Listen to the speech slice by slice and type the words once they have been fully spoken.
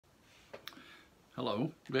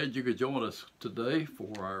Hello, glad you could join us today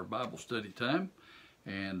for our Bible study time,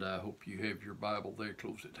 and I hope you have your Bible there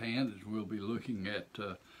close at hand as we'll be looking at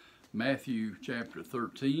Matthew chapter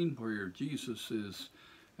 13, where Jesus is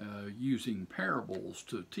using parables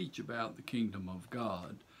to teach about the kingdom of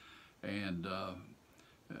God. And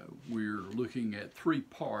we're looking at three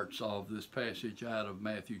parts of this passage out of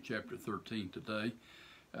Matthew chapter 13 today.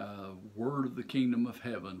 Word of the kingdom of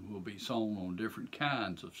heaven will be sown on different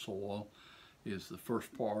kinds of soil is the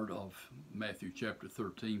first part of Matthew chapter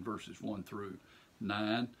 13, verses 1 through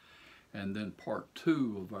 9. And then part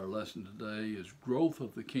 2 of our lesson today is growth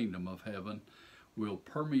of the kingdom of heaven will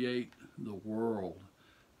permeate the world,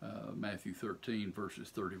 Matthew 13, verses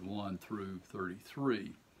 31 through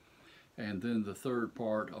 33. And then the third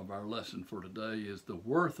part of our lesson for today is the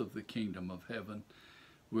worth of the kingdom of heaven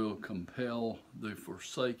will compel the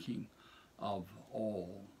forsaking of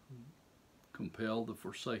all. Compel the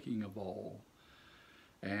forsaking of all.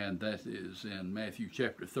 And that is in Matthew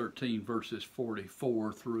chapter 13, verses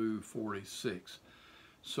 44 through 46.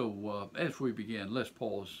 So as we begin, let's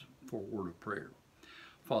pause for a word of prayer.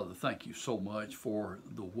 Father, thank you so much for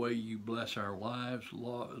the way you bless our lives.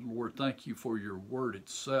 Lord, thank you for your word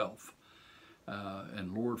itself.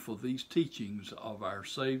 And Lord, for these teachings of our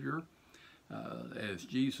Savior, as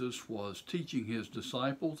Jesus was teaching his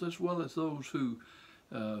disciples, as well as those who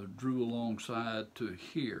drew alongside to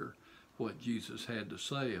hear what Jesus had to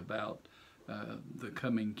say about the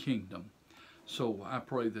coming kingdom. So I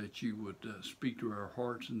pray that you would speak to our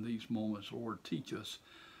hearts in these moments. Lord, teach us.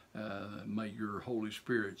 May your Holy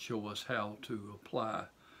Spirit show us how to apply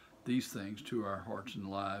these things to our hearts and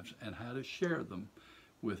lives and how to share them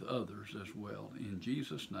with others as well. In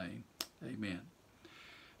Jesus' name, amen.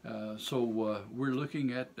 So we're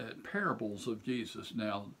looking at parables of Jesus.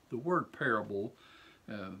 Now, the word parable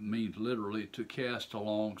means literally to cast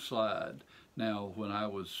alongside. Now, when I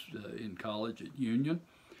was in college at Union,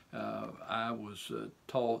 I was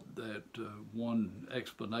taught that one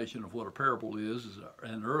explanation of what a parable is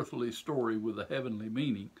an earthly story with a heavenly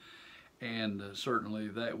meaning, and certainly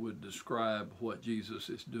that would describe what Jesus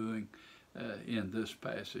is doing in this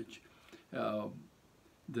passage.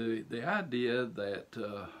 The idea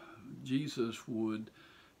that Jesus would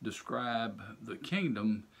describe the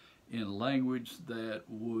kingdom in language that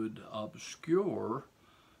would obscure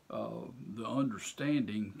the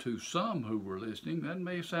understanding to some who were listening, that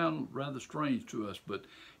may sound rather strange to us, but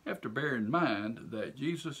you have to bear in mind that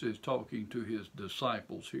Jesus is talking to his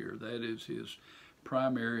disciples here. That is his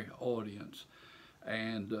primary audience.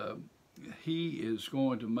 And he is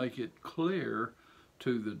going to make it clear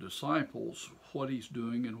to the disciples what he's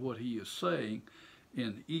doing and what he is saying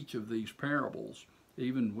in each of these parables.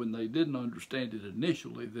 Even when they didn't understand it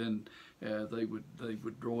initially, then they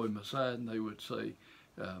would draw him aside and they would say,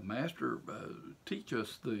 Master, teach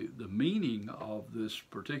us the meaning of this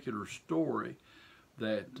particular story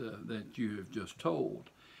that you have just told.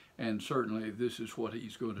 And certainly this is what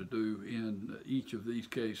he's going to do in each of these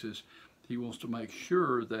cases. He wants to make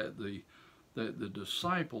sure that the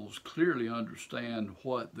disciples clearly understand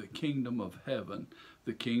what the kingdom of heaven,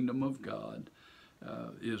 the kingdom of God,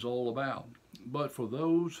 is all about. But for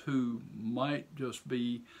those who might just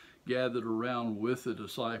be gathered around with the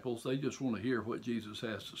disciples, they just want to hear what Jesus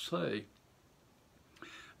has to say,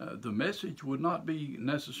 the message would not be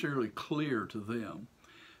necessarily clear to them.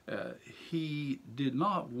 He did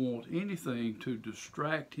not want anything to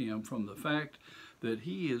distract him from the fact that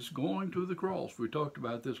he is going to the cross. We talked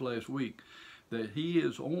about this last week, that he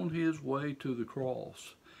is on his way to the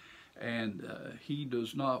cross. And he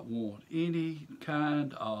does not want any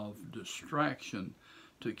kind of distraction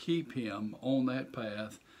to keep him on that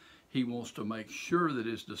path. He wants to make sure that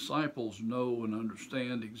his disciples know and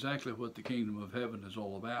understand exactly what the kingdom of heaven is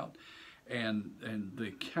all about, and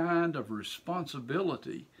the kind of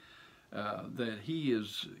responsibility that he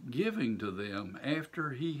is giving to them after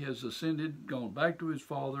he has ascended, gone back to his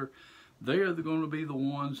Father. They are going to be the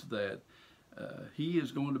ones that he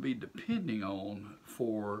is going to be depending on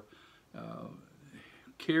for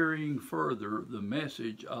carrying further the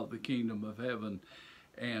message of the kingdom of heaven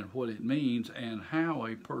and what it means and how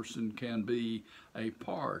a person can be a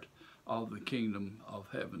part of the kingdom of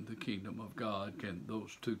heaven, the kingdom of God.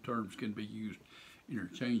 Those two terms can be used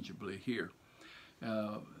interchangeably here.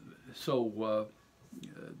 So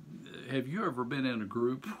have you ever been in a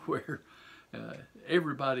group where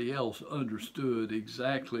everybody else understood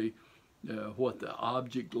exactly what the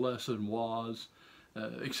object lesson was,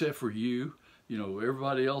 except for you? You know,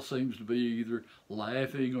 everybody else seems to be either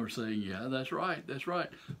laughing or saying, yeah, that's right,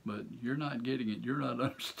 but you're not getting it, you're not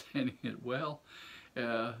understanding it well.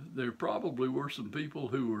 There probably were some people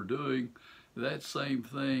who were doing that same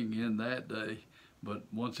thing in that day. But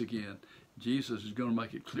once again, Jesus is going to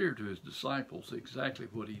make it clear to his disciples exactly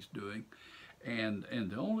what he's doing. And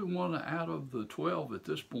the only one out of the 12 at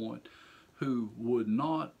this point who would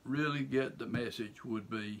not really get the message would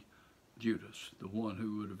be Judas, the one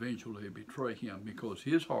who would eventually betray him, because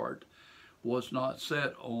his heart was not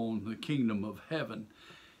set on the kingdom of heaven.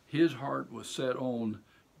 His heart was set on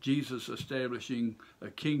Jesus establishing a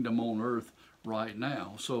kingdom on earth right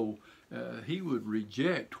now. So he would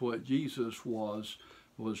reject what Jesus was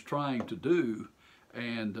trying to do,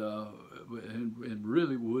 and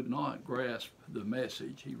really would not grasp the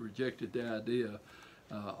message. He rejected the idea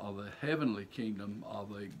of a heavenly kingdom,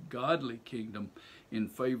 of a godly kingdom, in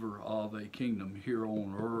favor of a kingdom here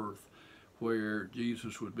on earth where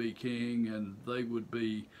Jesus would be king and they would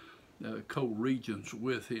be co-regents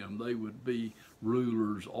with him. They would be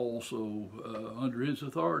rulers also under his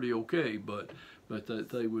authority, okay, but that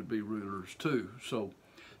they would be rulers too. So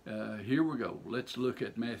here we go. Let's look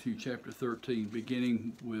at Matthew chapter 13,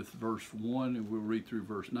 beginning with verse 1, and we'll read through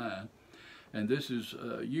verse 9. And this is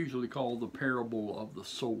usually called the parable of the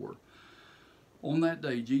sower. On that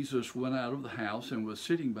day Jesus went out of the house and was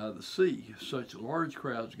sitting by the sea. Such large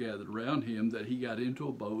crowds gathered around him that he got into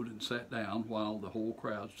a boat and sat down while the whole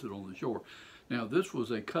crowd stood on the shore. Now this was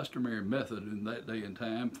a customary method in that day and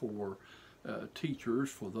time for teachers,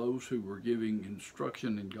 for those who were giving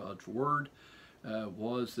instruction in God's Word,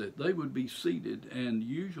 was that they would be seated and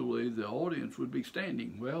usually the audience would be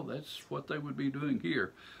standing. Well, that's what they would be doing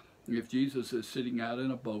here. If Jesus is sitting out in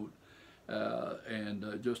a boat, and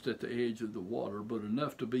just at the edge of the water, but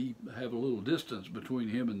enough to have a little distance between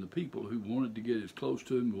him and the people who wanted to get as close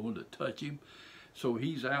to him, who wanted to touch him. So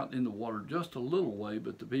he's out in the water just a little way,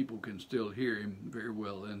 but the people can still hear him very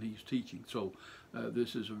well, and he's teaching. So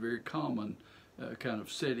this is a very common kind of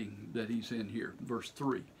setting that he's in here. Verse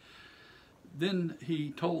 3. Then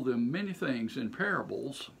he told them many things in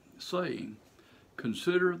parables, saying,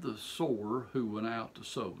 "Consider the sower who went out to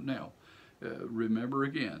sow." Now, remember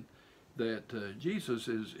again, that Jesus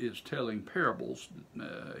is telling parables.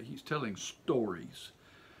 He's telling stories.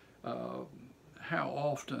 How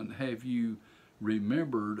often have you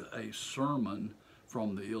remembered a sermon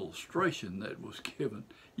from the illustration that was given?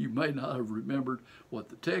 You may not have remembered what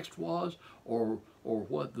the text was or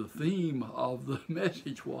what the theme of the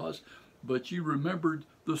message was, but you remembered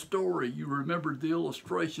the story. You remembered the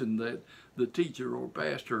illustration that the teacher or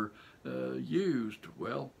pastor used.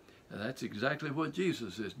 Well, that's exactly what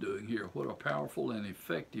Jesus is doing here. What a powerful and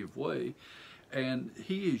effective way. And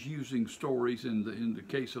he is using stories in the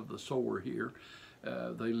case of the sower here.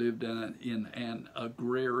 They lived in an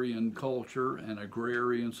agrarian culture, an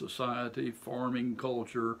agrarian society, farming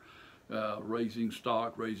culture, raising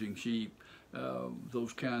stock, raising sheep,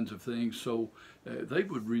 those kinds of things. So they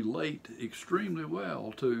would relate extremely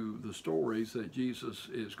well to the stories that Jesus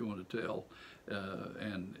is going to tell,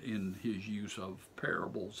 and in his use of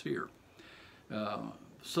parables here.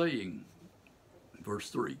 Saying,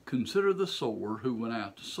 verse 3, "Consider the sower who went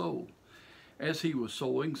out to sow. As he was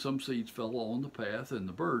sowing, some seeds fell on the path, and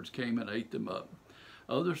the birds came and ate them up.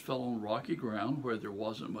 Others fell on rocky ground where there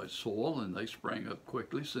wasn't much soil, and they sprang up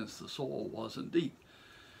quickly since the soil wasn't deep.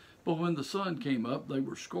 But when the sun came up, they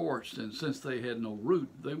were scorched, and since they had no root,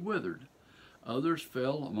 they withered. Others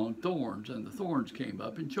fell among thorns, and the thorns came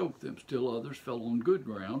up and choked them. Still others fell on good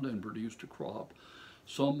ground and produced a crop,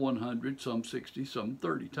 some 100, some 60, some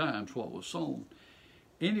 30 times what was sown.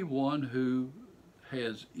 Anyone who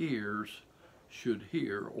has ears should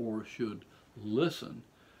hear, or should listen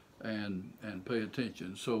and pay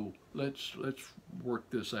attention." So let's work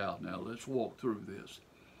this out now. Let's walk through this.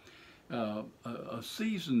 A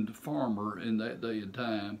seasoned farmer in that day and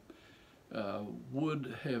time would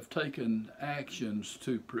have taken actions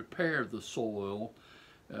to prepare the soil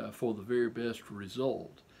for the very best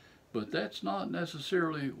result. But that's not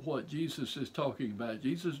necessarily what Jesus is talking about.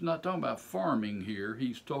 Jesus is not talking about farming here.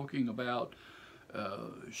 He's talking about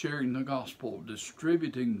sharing the gospel,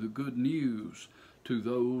 distributing the good news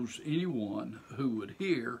to anyone who would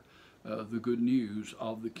hear the good news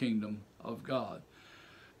of the kingdom of God.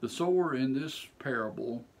 The sower in this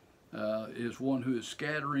parable is one who is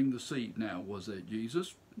scattering the seed. Now, was that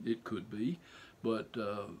Jesus? It could be, but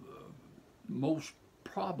most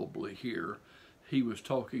probably here he was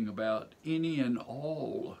talking about any and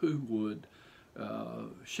all who would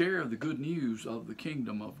share the good news of the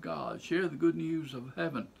kingdom of God, share the good news of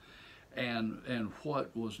heaven, and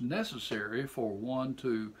what was necessary for one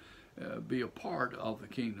to be a part of the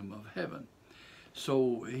kingdom of heaven.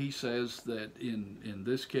 So he says that in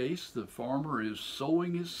this case, the farmer is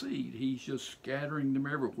sowing his seed. He's just scattering them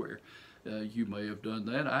everywhere. You may have done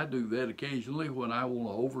that. I do that occasionally when I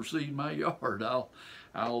want to overseed my yard.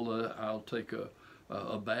 I'll take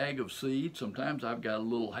a bag of seed. Sometimes I've got a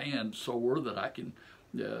little hand sower that I can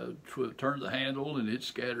turn the handle and it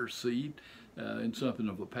scatters seed in something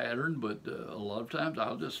of a pattern. But a lot of times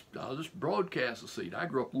I'll just broadcast the seed. I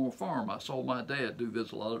grew up on a farm. I saw my dad do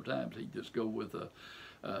this a lot of times. He'd just go with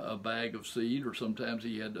a bag of seed, or sometimes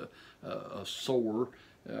he had a sower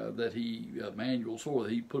manual sower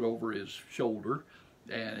that he put over his shoulder,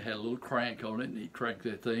 and it had a little crank on it, and he'd crank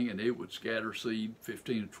that thing and it would scatter seed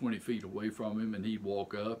 15 or 20 feet away from him, and he'd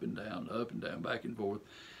walk up and down, back and forth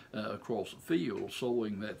across the field,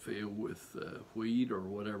 sowing that field with wheat or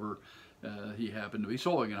whatever he happened to be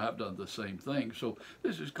sowing. And I've done the same thing. So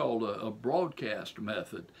this is called a broadcast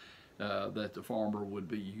method that the farmer would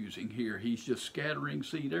be using here. He's just scattering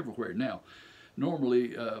seed everywhere. Now,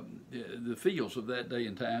 normally the fields of that day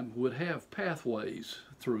and time would have pathways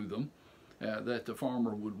through them that the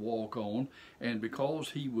farmer would walk on, and because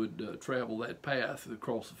he would travel that path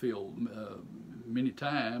across the field many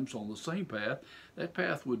times on the same path, that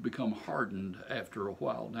path would become hardened after a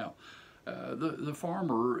while. Now, the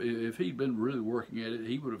farmer, if he'd been really working at it,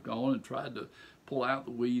 he would have gone and tried to pull out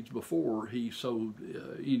the weeds before he sowed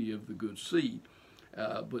any of the good seed.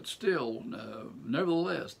 But still,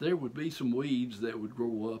 nevertheless, there would be some weeds that would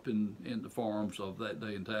grow up in the farms of that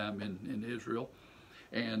day and time in Israel.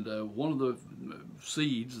 And one of the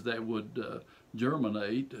seeds that would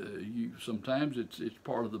germinate, sometimes it's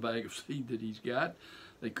part of the bag of seed that he's got.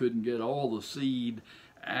 They couldn't get all the seed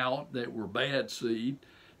out that were bad seed,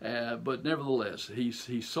 but nevertheless,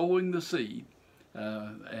 he's sowing the seed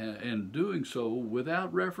and doing so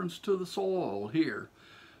without reference to the soil here.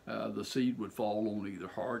 The seed would fall on either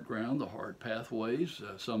hard ground, the hard pathways.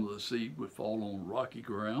 Some of the seed would fall on rocky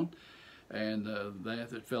ground, and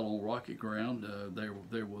that fell on rocky ground,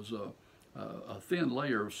 there was a thin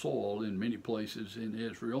layer of soil in many places in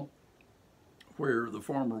Israel where the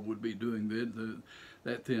farmer would be doing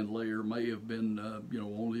that thin layer may have been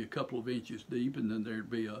only a couple of inches deep, and then there'd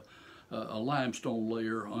be a limestone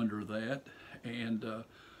layer under that, and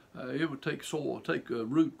it would take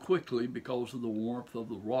root quickly because of the warmth of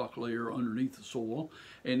the rock layer underneath the soil,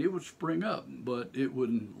 and it would spring up, but it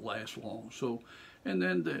wouldn't last long. So, and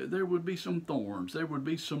then there would be some thorns, there would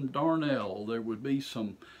be some darnel, there would be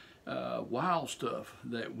some wild stuff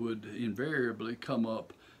that would invariably come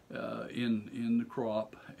up in the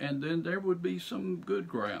crop, and then there would be some good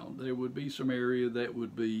ground. There would be some area that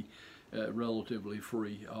would be relatively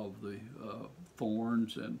free of the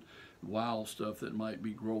thorns and wild stuff that might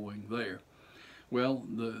be growing there. Well,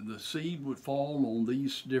 the seed would fall on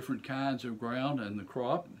these different kinds of ground, and the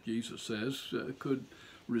crop, Jesus says, could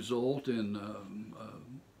result in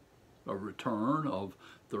a return of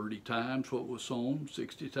 30 times what was sown,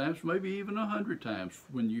 60 times, maybe even 100 times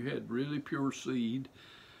when you had really pure seed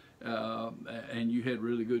and you had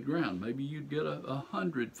really good ground. Maybe you'd get a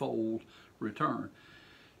 100-fold return.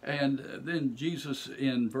 And then Jesus,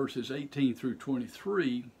 in verses 18 through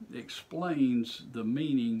 23, explains the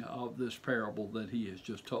meaning of this parable that he has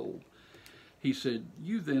just told. He said,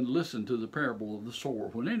 "You then listen to the parable of the sower.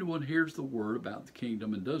 When anyone hears the word about the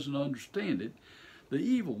kingdom and doesn't understand it, the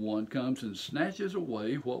evil one comes and snatches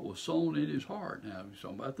away what was sown in his heart." Now, he's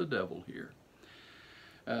talking about the devil here.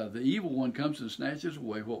 The evil one comes and snatches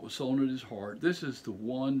away what was sown in his heart. This is the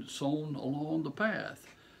one sown along the path.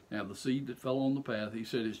 Now, the seed that fell on the path, he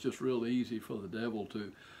said it's just real easy for the devil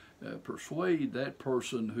to persuade that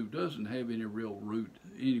person who doesn't have any real root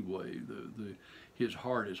anyway. His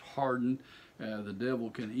heart is hardened. The devil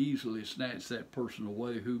can easily snatch that person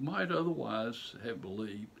away who might otherwise have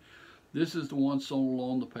believed. This is the one sown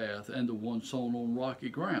along the path, and the one sown on rocky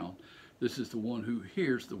ground. This is the one who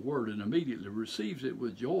hears the word and immediately receives it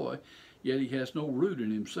with joy, yet he has no root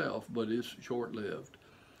in himself, but is short-lived.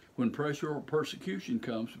 When pressure or persecution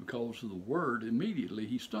comes because of the word, immediately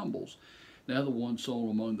he stumbles. Now the one sown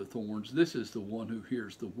among the thorns, this is the one who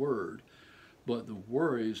hears the word, but the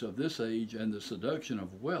worries of this age and the seduction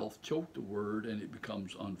of wealth choke the word, and it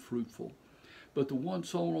becomes unfruitful. But the one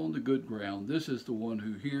sown on the good ground, this is the one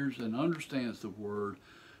who hears and understands the word,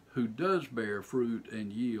 who does bear fruit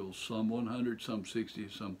and yields some 100, some 60,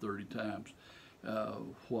 some 30 times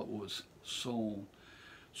what was sown.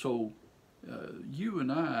 So you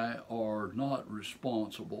and I are not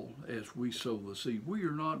responsible as we sow the seed. We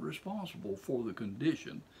are not responsible for the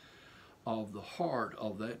condition of the heart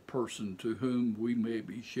of that person to whom we may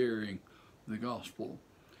be sharing the gospel.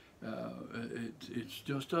 It's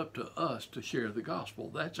just up to us to share the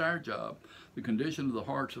gospel. That's our job. The condition of the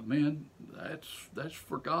hearts of men, that's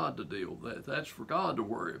for God to deal with. That's for God to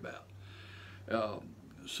worry about.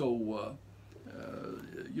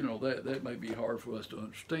 You know, that may be hard for us to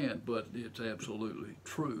understand, but it's absolutely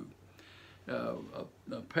true.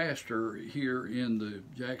 A pastor here in the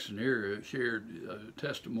Jackson area shared a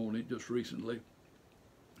testimony just recently.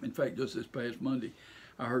 In fact, just this past Monday,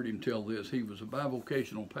 I heard him tell this. He was a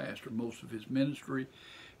bivocational pastor most of his ministry,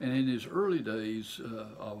 and in his early days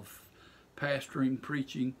of pastoring,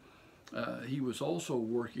 preaching, he was also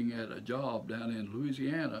working at a job down in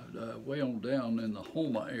Louisiana, way on down in the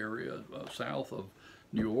Houma area, south of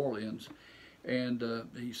New Orleans. And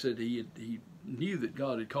he said he knew that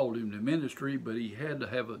God had called him to ministry, but he had to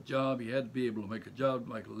have a job. He had to be able to make a job,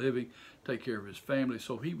 make a living, take care of his family.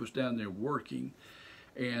 So he was down there working,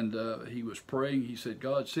 and he was praying. He said,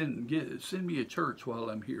 God, send me a church while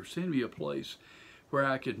I'm here. Send me a place where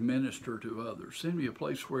I could minister to others. Send me a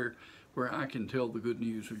place where I can tell the good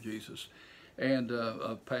news of Jesus. And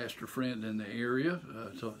a pastor friend in the area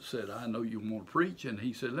said, I know you want to preach. And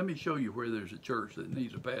he said, let me show you where there's a church that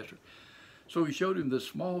needs a pastor. So he showed him this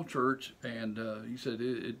small church, and he said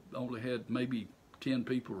it only had maybe 10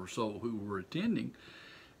 people or so who were attending.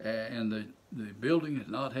 And the building had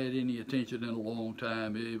not had any attention in a long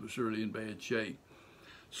time. It was really in bad shape.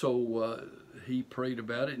 So he prayed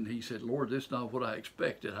about it, and he said, Lord, this is not what I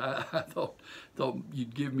expected. I thought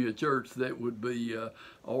you'd give me a church that would be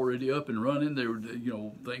already up and running. There would, you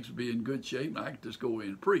know, things would be in good shape, and I could just go in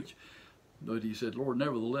and preach. But he said, Lord,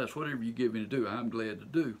 nevertheless, whatever you give me to do, I'm glad to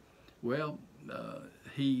do. Well,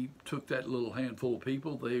 he took that little handful of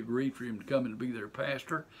people. They agreed for him to come and be their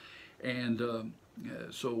pastor. And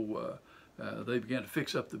so they began to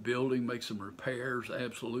fix up the building, make some repairs,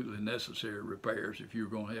 absolutely necessary repairs if you're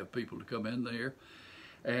going to have people to come in there.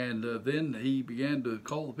 And then he began to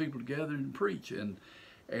call the people together and preach. And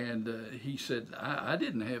he said, I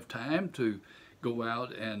didn't have time to go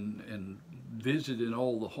out and visit in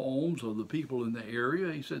all the homes of the people in the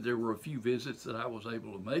area. He said there were a few visits that I was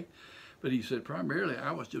able to make. But he said, primarily,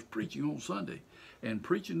 I was just preaching on Sunday and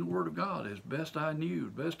preaching the Word of God as best I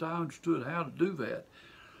knew, best I understood how to do that.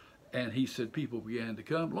 And he said people began to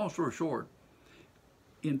come. Long story short,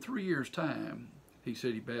 in 3 years' time, he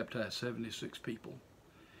said he baptized 76 people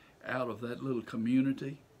out of that little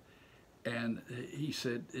community. And he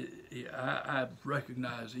said, I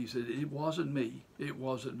recognized, he said, it wasn't me. It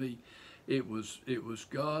wasn't me. It was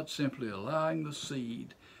God simply allowing the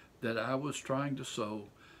seed that I was trying to sow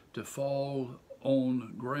to fall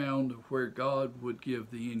on ground where God would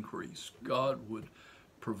give the increase. God would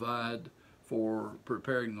provide for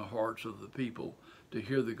preparing the hearts of the people to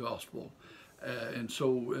hear the gospel. And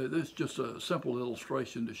so this is just a simple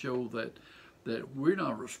illustration to show that we're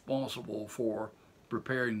not responsible for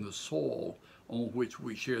preparing the soil on which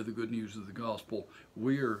we share the good news of the gospel.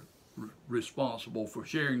 We're responsible for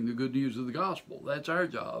sharing the good news of the gospel. That's our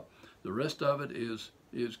job. The rest of it is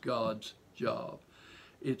God's job.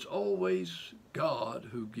 It's always God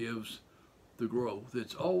who gives the growth.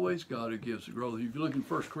 It's always God who gives the growth. If you look in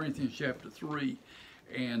 1 Corinthians chapter 3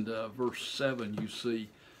 and verse 7, you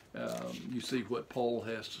see what Paul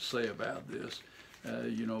has to say about this.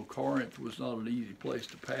 You know, Corinth was not an easy place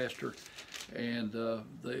to pastor, and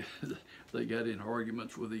they got in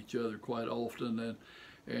arguments with each other quite often,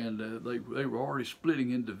 and they were already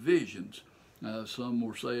splitting in divisions. Some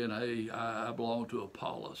were saying, hey, I belong to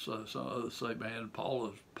Apollos. Some others say, man,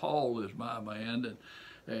 Paul is my man,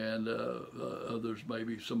 and others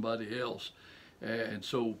maybe somebody else. And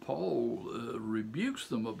so Paul rebukes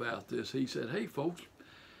them about this. He said, hey, folks,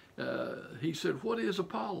 he said, what is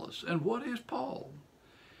Apollos and what is Paul?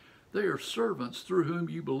 They are servants through whom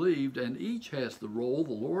you believed, and each has the role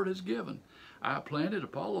the Lord has given. I planted,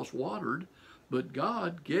 Apollos watered, but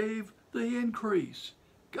God gave the increase.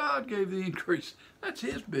 God gave the increase. That's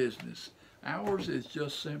his business. Ours is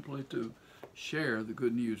just simply to share the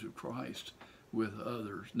good news of Christ with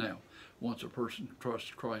others. Now, once a person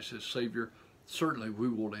trusts Christ as Savior, certainly we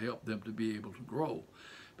want to help them to be able to grow.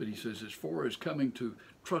 But he says, as far as coming to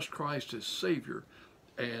trust Christ as Savior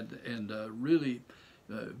and really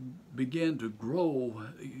begin to grow,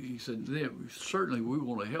 he said, certainly we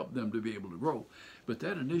want to help them to be able to grow. But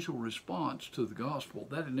that initial response to the gospel,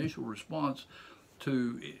 that initial response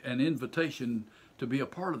to an invitation to be a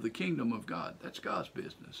part of the kingdom of God, that's God's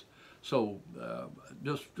business. So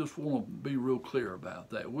just want to be real clear about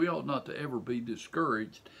that. We ought not to ever be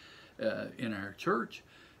discouraged in our church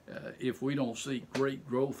if we don't see great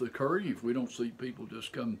growth occurring, if we don't see people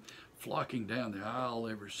just come flocking down the aisle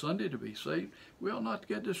every Sunday to be saved. We ought not to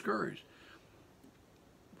get discouraged.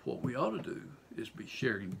 What we ought to do is be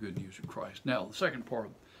sharing the good news of Christ. Now, the second part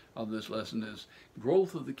of this lesson is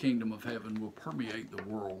growth of the kingdom of heaven will permeate the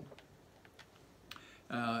world.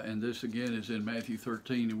 And this again is in Matthew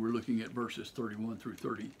 13, and we're looking at verses 31 through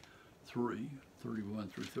 33. 31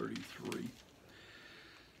 through 33.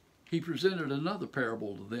 He presented another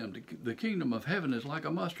parable to them. The kingdom of heaven is like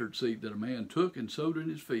a mustard seed that a man took and sowed in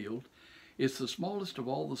his field. It's the smallest of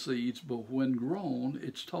all the seeds, but when grown,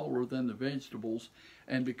 it's taller than the vegetables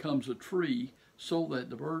and becomes a tree, so that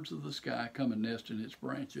the birds of the sky come and nest in its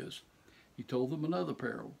branches. He told them another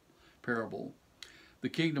parable. The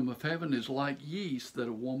kingdom of heaven is like yeast that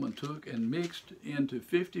a woman took and mixed into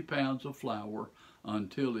 50 pounds of flour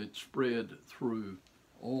until it spread through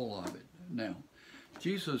all of it. Now,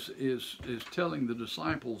 Jesus is telling the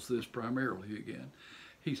disciples this primarily again.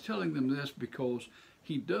 He's telling them this because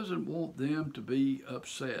he doesn't want them to be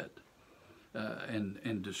upset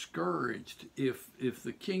and discouraged if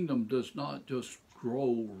the kingdom does not just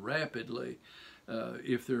grow rapidly,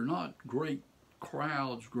 if there are not great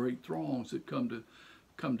crowds, great throngs that come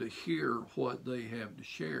to hear what they have to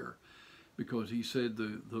share. Because he said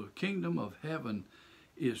the kingdom of heaven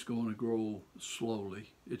is going to grow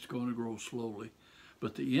slowly. It's going to grow slowly.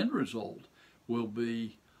 But the end result will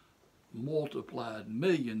be multiplied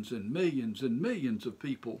millions and millions and millions of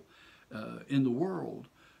people in the world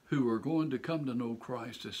who are going to come to know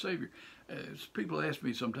Christ as Savior. People ask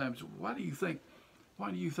me sometimes, why do you think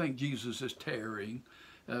Jesus is tarrying?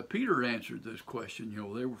 Peter answered this question. You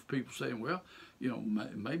know, there were people saying, well, you know,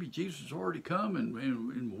 maybe Jesus has already come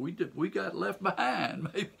and we got left behind.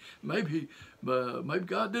 Maybe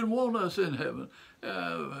God didn't want us in heaven.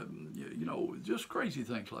 You know, just crazy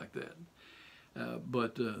things like that.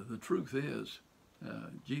 But the truth is,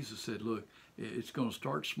 Jesus said, look, it's going to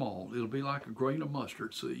start small. It'll be like a grain of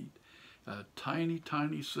mustard seed, a tiny,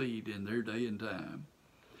 tiny seed in their day and time.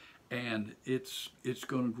 And it's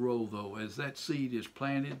going to grow, though, as that seed is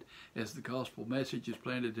planted, as the gospel message is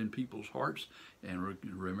planted in people's hearts. And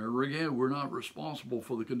remember again, we're not responsible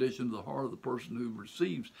for the condition of the heart of the person who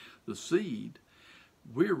receives the seed.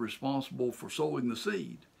 We're responsible for sowing the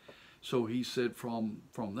seed. So he said from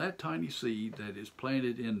that tiny seed that is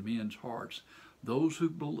planted in men's hearts, those who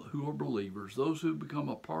are believers, those who become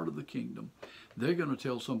a part of the kingdom, they're going to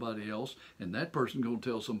tell somebody else, and that person's going to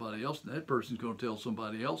tell somebody else, and that person's going to tell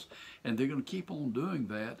somebody else, and they're going to keep on doing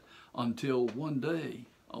that until one day,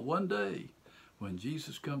 when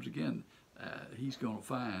Jesus comes again, he's going to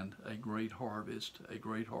find a great harvest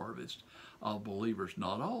of believers.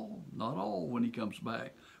 Not all when he comes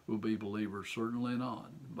back will be believers, certainly not.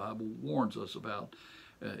 The Bible warns us about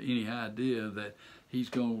any idea that he's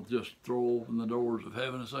going to just throw open the doors of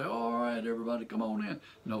heaven and say, all right, everybody come on in.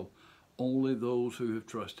 No, only those who have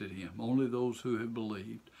trusted him, only those who have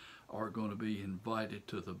believed are going to be invited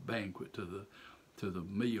to the banquet, to the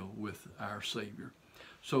meal with our Savior.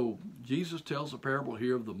 So Jesus tells a parable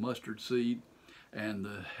here of the mustard seed and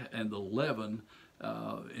the leaven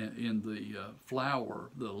in the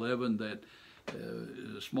flour, the leaven that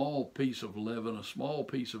a small piece of leaven, a small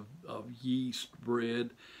piece of yeast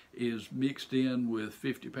bread is mixed in with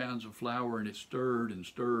 50 pounds of flour, and it's stirred and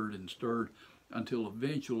stirred and stirred until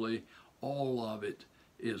eventually all of it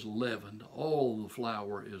is leavened. All the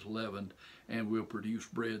flour is leavened and will produce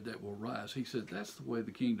bread that will rise. He said that's the way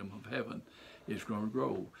the kingdom of heaven is going to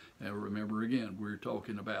grow. And remember again, we're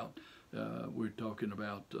talking about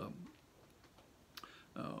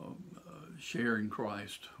sharing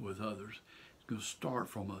Christ with others. It's going to start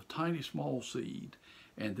from a tiny small seed,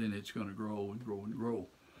 and then it's going to grow and grow and grow.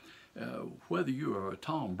 Whether you are a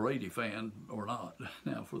Tom Brady fan or not,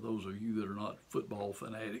 now for those of you that are not football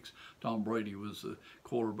fanatics, Tom Brady was the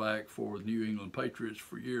quarterback for the New England Patriots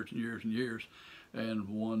for years and years and years, and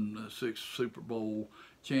won 6 Super Bowl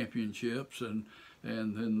championships, and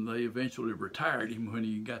then they eventually retired him when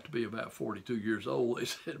he got to be about 42 years old. They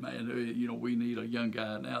said, man, you know, we need a young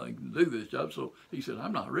guy now that can do this job. So he said,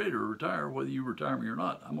 I'm not ready to retire, whether you retire me or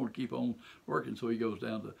not. I'm going to keep on working. So he goes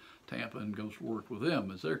down to Tampa and goes to work with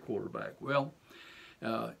them as their quarterback. Well,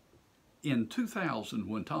 in 2000,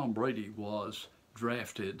 when Tom Brady was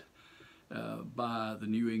drafted by the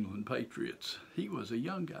New England Patriots, he was a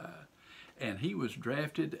young guy. And he was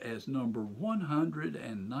drafted as number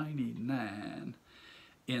 199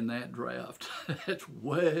 in that draft. That's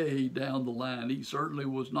way down the line. He certainly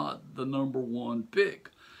was not the number 1 pick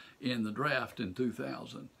in the draft in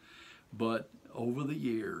 2000. But over the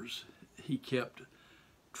years, he kept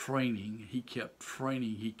training, he kept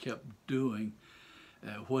doing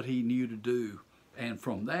what he knew to do. And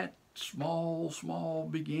from that small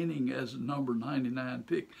beginning as a number 99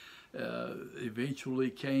 pick, eventually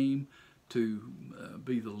came to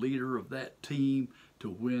be the leader of that team to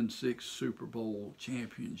win 6 Super Bowl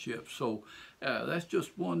championships. So that's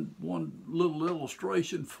just one little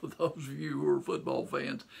illustration for those of you who are football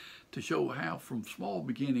fans to show how from small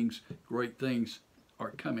beginnings great things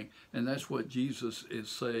are coming. And that's what Jesus is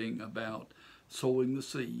saying about sowing the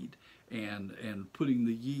seed and putting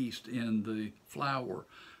the yeast in the flour,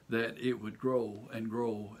 that it would grow and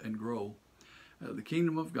grow and grow. The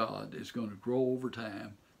kingdom of God is going to grow over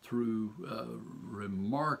time through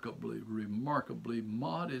remarkably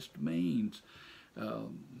modest means.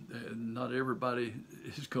 Not everybody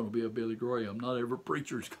is going to be a Billy Graham. Not every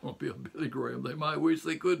preacher is going to be a Billy Graham. They might wish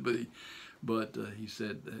they could be. But he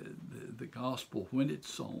said the gospel, when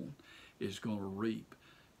it's sown, is going to reap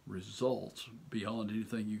results beyond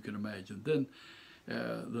anything you can imagine. Then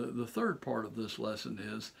the third part of this lesson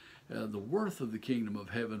is the worth of the kingdom of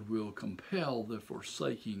heaven will compel the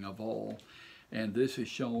forsaking of all. And this is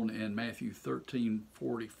shown in Matthew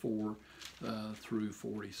 13:44 through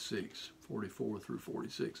 46. 44 through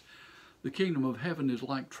 46. The kingdom of heaven is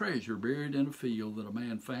like treasure buried in a field that a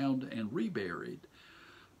man found and reburied.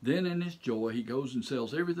 Then in his joy he goes and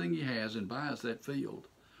sells everything he has and buys that field.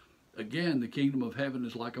 Again, the kingdom of heaven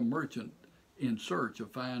is like a merchant in search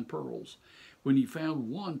of fine pearls. When he found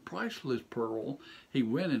one priceless pearl, he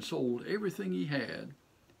went and sold everything he had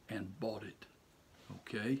and bought it.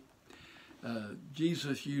 Okay?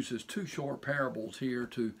 Jesus uses 2 short parables here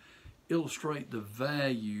to illustrate the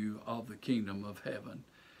value of the kingdom of heaven.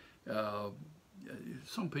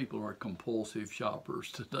 Some people are compulsive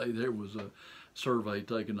shoppers today. There was a survey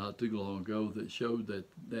taken not too long ago that showed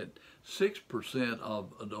that 6%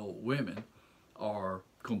 of adult women are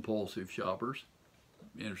compulsive shoppers.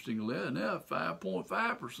 Interestingly enough,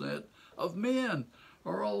 5.5% of men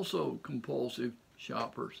are also compulsive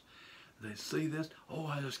shoppers. They see this, oh,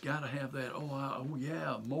 I just got to have that. Oh,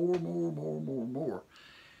 yeah, more.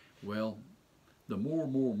 Well, the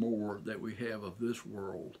more that we have of this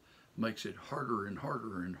world makes it harder and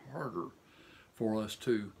harder for us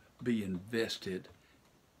to be invested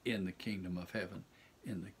in the kingdom of heaven,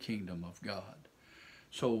 in the kingdom of God.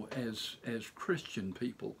 So as Christian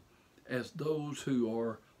people, as those who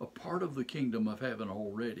are a part of the kingdom of heaven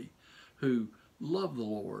already, who love the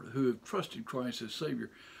Lord, who have trusted Christ as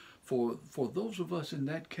Savior, for those of us in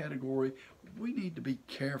that category, we need to be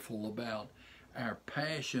careful about our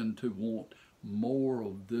passion to want more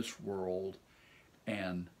of this world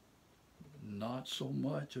and not so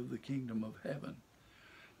much of the kingdom of heaven.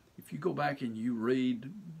 If you go back and you read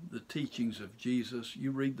the teachings of Jesus,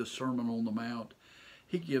 you read the Sermon on the Mount,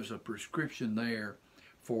 he gives a prescription there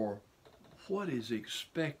for what is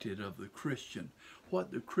expected of the Christian,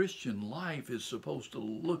 what the Christian life is supposed to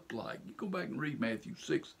look like. You go back and read Matthew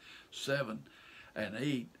 6, 7, and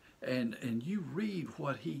 8, and you read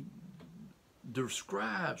what he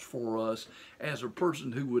describes for us as a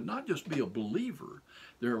person who would not just be a believer.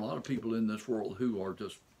 There are a lot of people in this world who are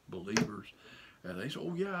just believers, and they say,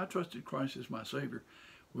 oh yeah, I trusted Christ as my Savior.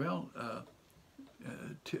 Well,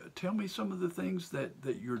 tell me some of the things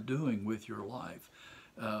that you're doing with your life.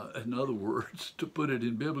 In other words, to put it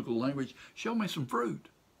in biblical language, show me some fruit.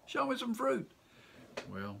 Show me some fruit.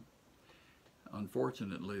 Well,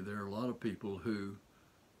 unfortunately, there are a lot of people who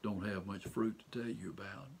don't have much fruit to tell you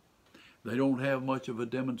about. They don't have much of a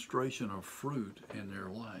demonstration of fruit in their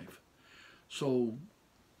life. So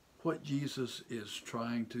what Jesus is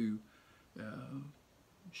trying to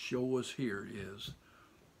show us here is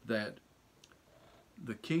that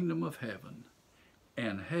the kingdom of heaven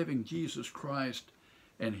and having Jesus Christ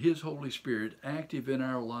and His Holy Spirit active in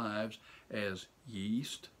our lives as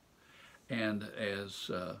yeast and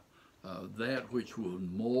as that which will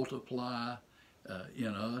multiply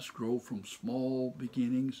in us, grow from small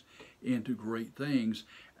beginnings into great things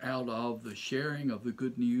out of the sharing of the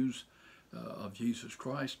good news of Jesus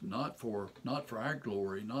Christ, not for our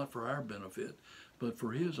glory, not for our benefit, but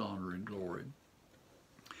for His honor and glory.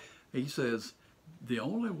 He says the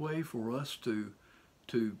only way for us to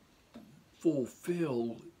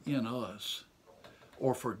fulfill in us,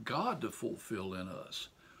 or for God to fulfill in us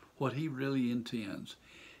what He really intends,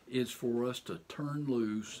 is for us to turn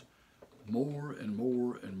loose more and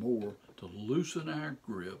more and more, to loosen our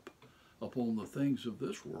grip upon the things of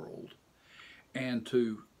this world, and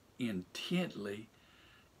to intensely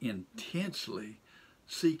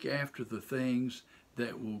seek after the things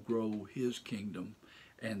that will grow His kingdom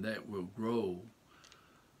and that will grow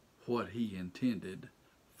what He intended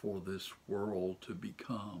for this world to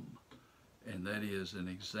become. And that is an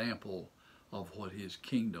example of what His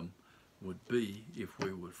kingdom would be if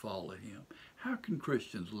we would follow Him. How can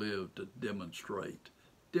Christians live to demonstrate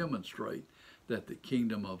that the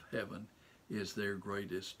kingdom of heaven is their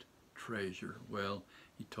greatest treasure. Well,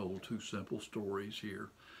 he told two simple stories here.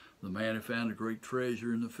 The man who found a great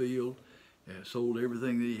treasure in the field, sold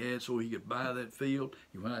everything that he had so he could buy that field.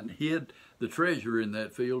 He went out and hid the treasure in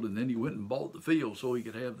that field, and then he went and bought the field so he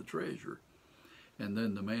could have the treasure. And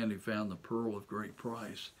then the man who found the pearl of great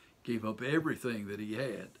price gave up everything that he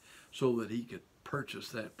had so that he could purchase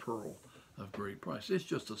that pearl of great price. It's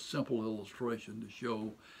just a simple illustration to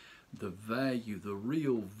show the value, the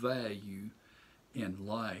real value in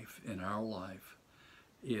life, in our life,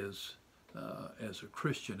 is as a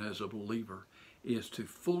Christian, as a believer, is to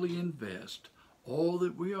fully invest all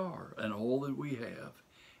that we are and all that we have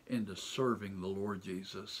into serving the Lord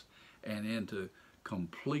Jesus and into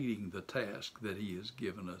completing the task that he has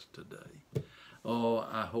given us today. Oh,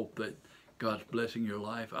 I hope that God's blessing your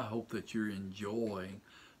life. I hope that you're enjoying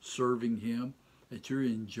serving him, that you're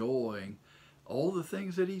enjoying all the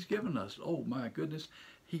things that he's given us. Oh my goodness,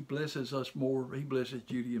 he blesses us more. He blesses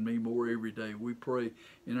Judy and me more every day. We pray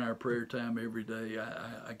in our prayer time every day.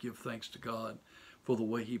 I give thanks to God for the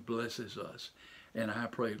way he blesses us. And I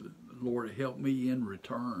pray, Lord, help me in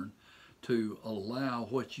return to allow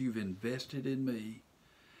what you've invested in me.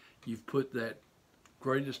 You've put that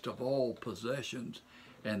greatest of all possessions,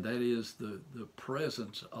 and that is the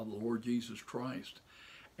presence of the Lord Jesus Christ,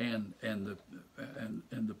 and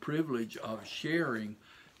the privilege of sharing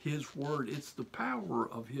his word. It's the power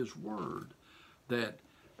of his word that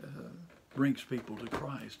brings people to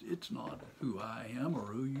Christ. It's not who I am or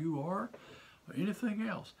who you are or anything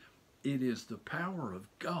else. It is the power of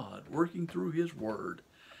God working through his word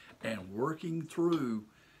and working through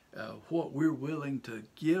what we're willing to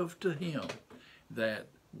give to him, that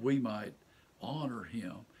we might honor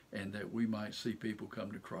him and that we might see people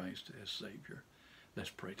come to Christ as Savior. Let's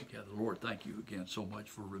pray together. Lord, thank you again so much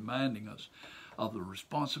for reminding us of the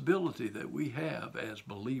responsibility that we have as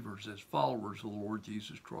believers, as followers of the Lord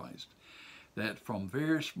Jesus Christ, that from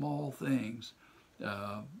very small things,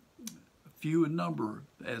 few in number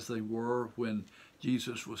as they were when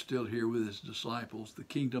Jesus was still here with his disciples, the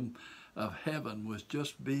kingdom of heaven was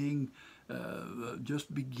just beginning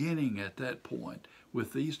at that point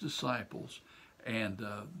with these disciples, and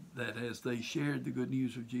that as they shared the good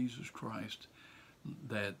news of Jesus Christ,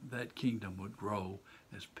 that kingdom would grow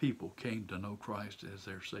as people came to know Christ as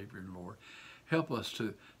their Savior and Lord. Help us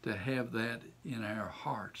to have that in our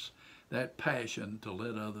hearts, that passion to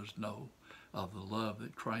let others know of the love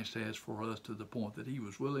that Christ has for us, to the point that he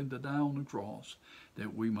was willing to die on the cross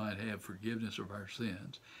that we might have forgiveness of our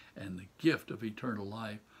sins and the gift of eternal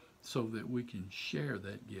life, so that we can share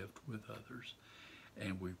that gift with others.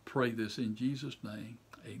 And we pray this in Jesus' name.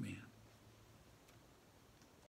 Amen.